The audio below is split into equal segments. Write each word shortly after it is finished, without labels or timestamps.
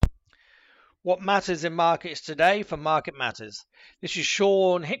What matters in markets today for Market Matters. This is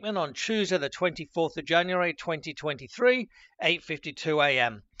Sean Hickman on Tuesday, the 24th of January, 2023, 8:52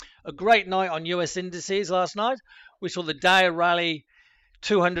 a.m. A great night on US indices last night. We saw the Dow rally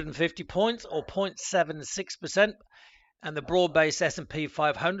 250 points or 0.76%. And the broad-based S&P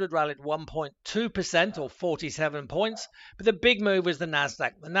 500 rallied 1.2% or 47 points. But the big move was the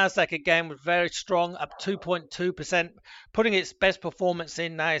Nasdaq. The Nasdaq again was very strong, up 2.2%, putting its best performance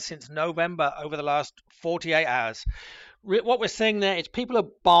in now since November over the last 48 hours. What we're seeing there is people are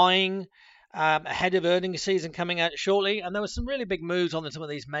buying ahead of earnings season coming out shortly, and there were some really big moves on some of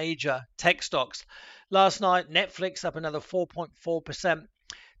these major tech stocks. Last night, Netflix up another 4.4%,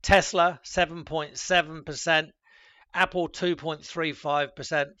 Tesla 7.7%, Apple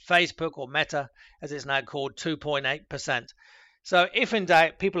 2.35%, Facebook or Meta, as it's now called, 2.8%. So if in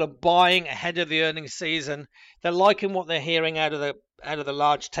doubt, people are buying ahead of the earnings season. They're liking what they're hearing out of the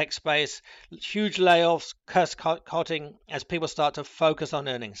large tech space. Huge layoffs, cost-cutting as people start to focus on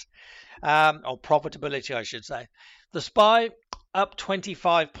earnings, or profitability, I should say. The SPY up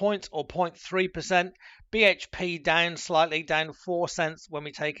 25 points or 0.3%. BHP down slightly, down 4 cents when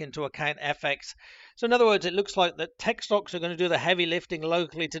we take into account FX. So in other words, it looks like that tech stocks are going to do the heavy lifting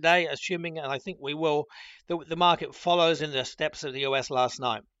locally today, assuming, and I think we will, that the market follows in the steps of the US last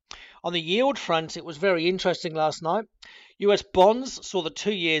night. On the yield front, it was very interesting last night. US bonds saw the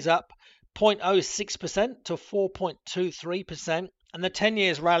 2 years up 0.06% to 4.23%, and the 10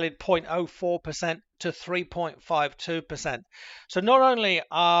 years rallied 0.04% to 3.52%. So not only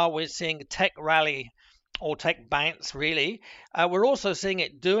are we seeing tech rally or tech bounce, really, we're also seeing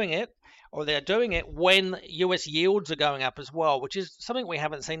it doing it, or they're doing it when US yields are going up as well, which is something we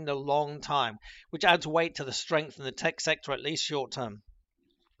haven't seen in a long time, which adds weight to the strength in the tech sector, at least short term.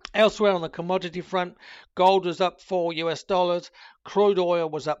 Elsewhere on the commodity front, gold was up $4, crude oil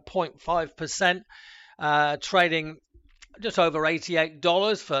was up 0.5%, trading just over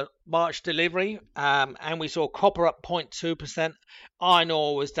 $88 for March delivery, and we saw copper up 0.2%, iron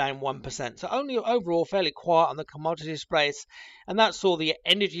ore was down 1%. So only overall fairly quiet on the commodity space, and that saw the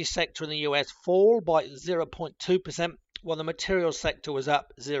energy sector in the US fall by 0.2%, while the materials sector was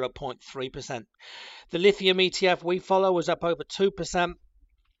up 0.3%. The lithium ETF we follow was up over 2%.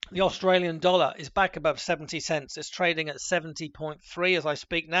 The Australian dollar is back above 70 cents. It's trading at 70.3 as I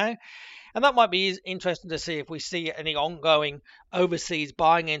speak now. And that might be interesting to see if we see any ongoing overseas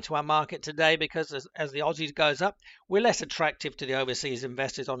buying into our market today, because as the Aussie goes up, we're less attractive to the overseas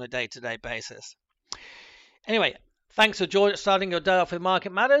investors on a day-to-day basis. Anyway, thanks for starting your day off with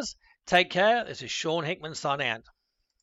Market Matters. Take care. This is Sean Hickman signing out.